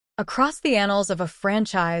Across the annals of a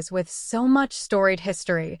franchise with so much storied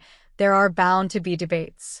history, there are bound to be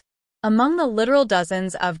debates. Among the literal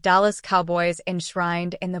dozens of Dallas Cowboys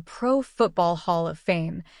enshrined in the Pro Football Hall of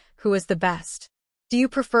Fame, who is the best? Do you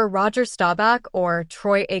prefer Roger Staubach or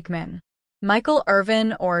Troy Aikman? Michael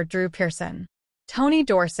Irvin or Drew Pearson? Tony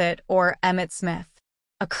Dorsett or Emmitt Smith?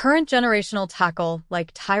 A current generational tackle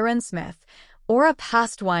like Tyron Smith, or a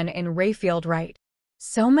past one in Rayfield Wright?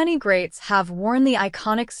 So many greats have worn the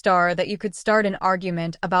iconic star that you could start an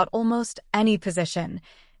argument about almost any position,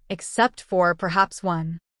 except for perhaps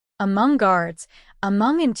one. Among guards,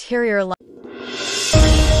 among interior